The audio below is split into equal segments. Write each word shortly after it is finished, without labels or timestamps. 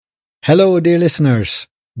Hello, dear listeners.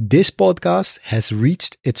 This podcast has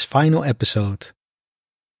reached its final episode.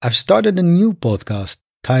 I've started a new podcast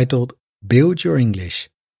titled Build Your English,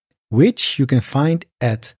 which you can find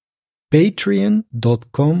at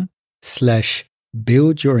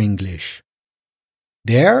patreon.com/buildyourenglish.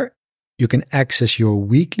 There, you can access your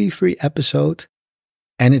weekly free episode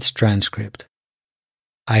and its transcript.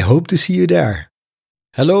 I hope to see you there.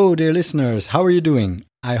 Hello, dear listeners. How are you doing?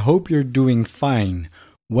 I hope you're doing fine.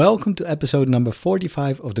 Welcome to episode number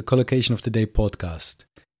 45 of the Collocation of the Day podcast.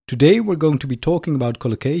 Today we're going to be talking about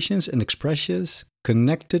collocations and expressions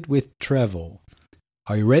connected with travel.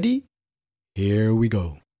 Are you ready? Here we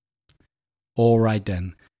go. Alright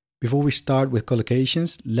then, before we start with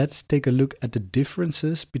collocations, let's take a look at the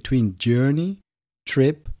differences between journey,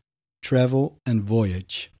 trip, travel and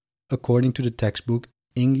voyage, according to the textbook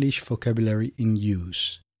English Vocabulary in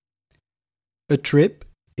Use. A trip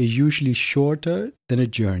is usually shorter than a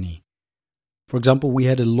journey. For example, we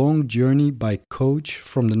had a long journey by coach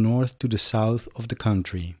from the north to the south of the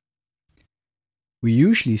country. We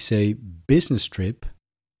usually say business trip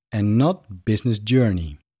and not business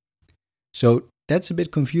journey. So that's a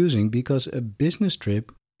bit confusing because a business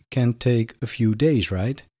trip can take a few days,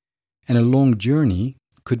 right? And a long journey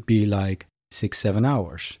could be like 6-7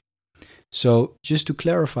 hours. So just to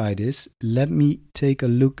clarify this, let me take a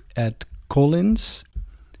look at Collins.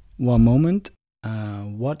 One moment.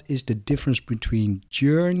 What is the difference between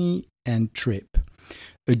journey and trip?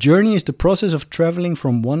 A journey is the process of traveling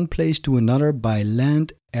from one place to another by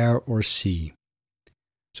land, air or sea.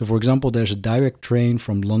 So for example, there's a direct train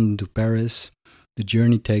from London to Paris. The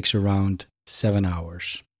journey takes around 7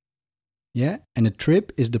 hours. Yeah, and a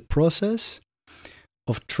trip is the process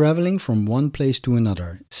of traveling from one place to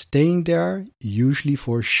another, staying there usually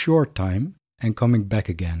for a short time and coming back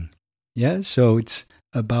again. Yeah, so it's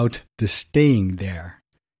about the staying there.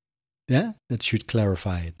 Yeah, that should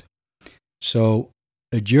clarify it. So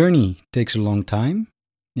a journey takes a long time,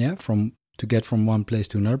 yeah, to get from one place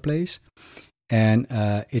to another place. And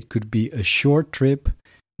it could be a short trip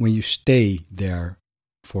when you stay there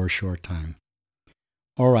for a short time.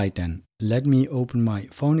 All right then, let me open my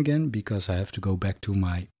phone again because I have to go back to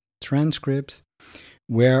my transcript.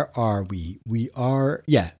 Where are we? The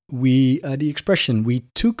expression we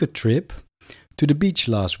took a trip to the beach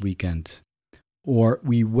last weekend, or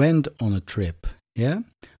we went on a trip. Yeah,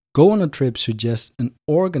 go on a trip suggests an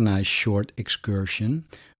organized short excursion,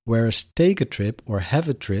 whereas take a trip or have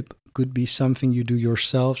a trip could be something you do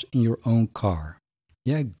yourselves in your own car.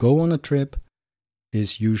 Yeah, go on a trip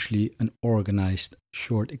is usually an organized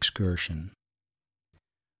short excursion.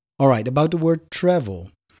 All right, about the word travel.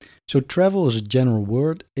 So travel is a general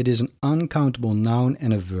word. It is an uncountable noun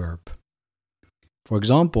and a verb. For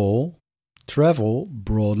example, travel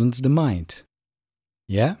broadens the mind.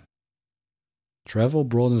 Yeah? Travel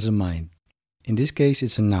broadens the mind. In this case,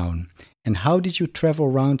 it's a noun. And how did you travel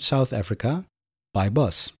around South Africa? By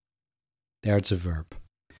bus. There it's a verb.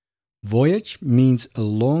 Voyage means a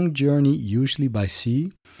long journey, usually by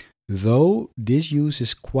sea, though this use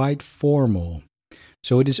is quite formal.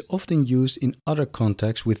 So it is often used in other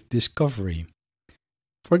contexts with discovery.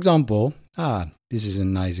 For example, this is a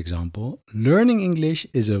nice example. Learning English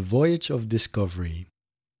is a voyage of discovery.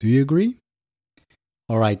 Do you agree?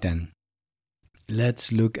 All right then.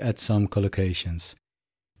 Let's look at some collocations.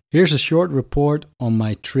 Here's a short report on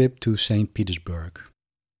my trip to St. Petersburg.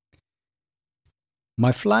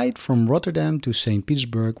 My flight from Rotterdam to St.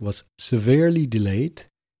 Petersburg was severely delayed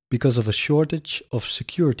because of a shortage of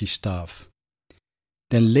security staff.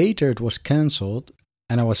 Then later it was cancelled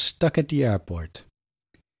and I was stuck at the airport.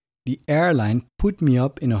 The airline put me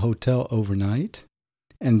up in a hotel overnight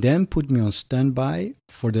and then put me on standby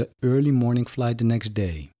for the early morning flight the next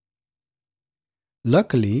day.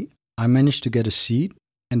 Luckily, I managed to get a seat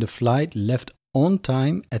and the flight left on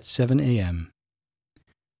time at 7 a.m.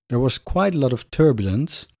 There was quite a lot of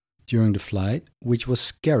turbulence during the flight, which was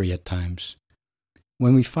scary at times.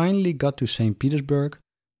 When we finally got to St. Petersburg,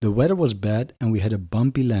 the weather was bad and we had a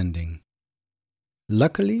bumpy landing.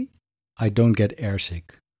 Luckily, I don't get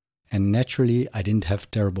airsick. And naturally, I didn't have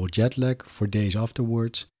terrible jet lag for days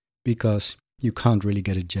afterwards, because you can't really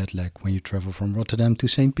get a jet lag when you travel from Rotterdam to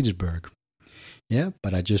St. Petersburg. Yeah,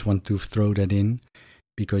 but I just want to throw that in,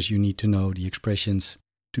 because you need to know the expressions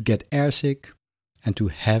to get airsick and to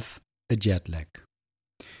have a jet lag.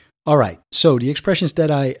 All right, so the expressions that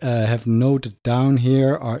I have noted down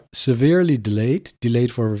here are severely delayed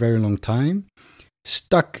for a very long time,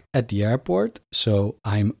 stuck at the airport, so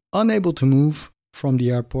I'm unable to move from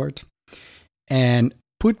the airport, and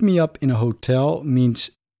put me up in a hotel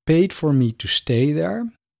means paid for me to stay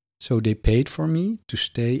there, So they paid for me to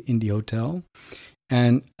stay in the hotel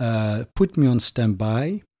and put me on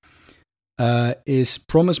standby, is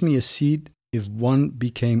promise me a seat if one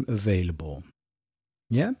became available.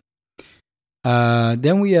 Yeah.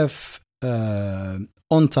 Then we have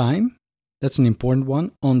on time. That's an important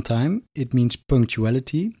one. On time. It means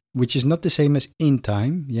punctuality, which is not the same as in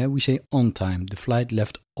time. Yeah, we say on time. The flight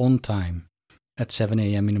left on time at 7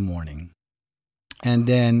 a.m. in the morning. And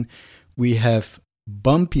then we have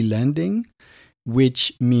bumpy landing,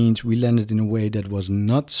 which means we landed in a way that was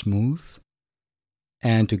not smooth.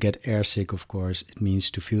 And to get airsick, of course, it means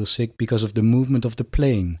to feel sick because of the movement of the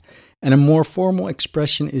plane. And a more formal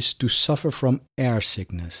expression is to suffer from air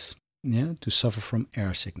sickness. Yeah, to suffer from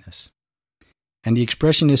air sickness. And the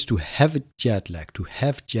expression is to have a jet lag, to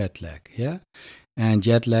have jet lag. Yeah, and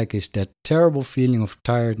jet lag is that terrible feeling of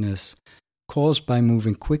tiredness caused by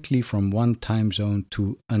moving quickly from one time zone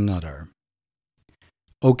to another.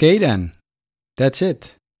 Okay then, that's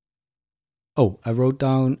it. Oh, I wrote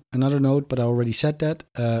down another note, but I already said that.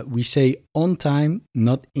 We say on time,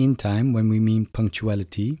 not in time, when we mean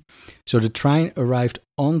punctuality. So the train arrived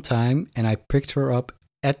on time and I picked her up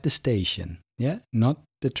at the station. Yeah, not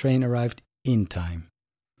the train arrived in time.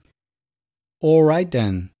 All right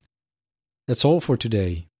then. That's all for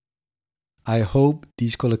today. I hope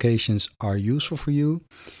these collocations are useful for you.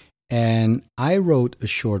 And I wrote a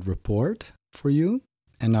short report for you.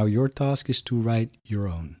 And now your task is to write your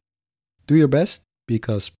own. Do your best,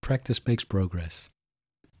 because practice makes progress.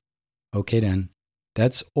 Okay then,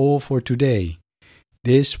 that's all for today.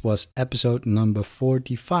 This was episode number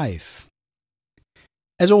 45.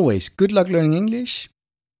 As always, good luck learning English.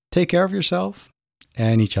 Take care of yourself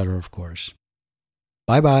and each other, of course.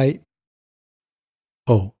 Bye-bye.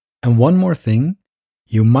 Oh, and one more thing.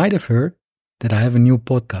 You might have heard that I have a new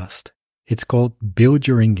podcast. It's called Build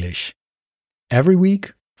Your English. Every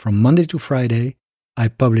week, from Monday to Friday, I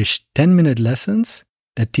publish 10-minute lessons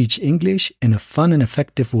that teach English in a fun and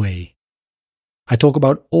effective way. I talk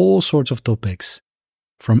about all sorts of topics,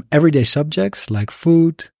 from everyday subjects like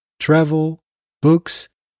food, travel, books,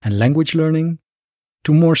 and language learning,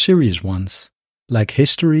 to more serious ones like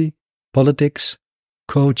history, politics,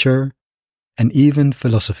 culture, and even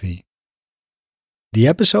philosophy. The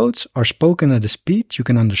episodes are spoken at a speed you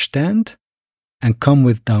can understand and come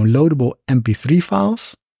with downloadable MP3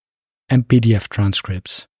 files and PDF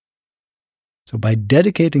transcripts. So by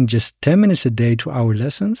dedicating just 10 minutes a day to our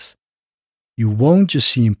lessons, you won't just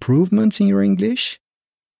see improvements in your English,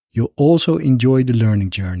 you'll also enjoy the learning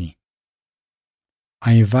journey.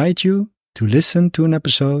 I invite you to listen to an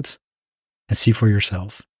episode and see for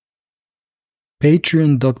yourself.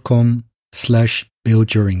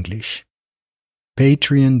 Patreon.com/buildyourenglish.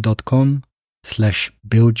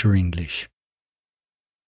 Patreon.com/buildyourenglish.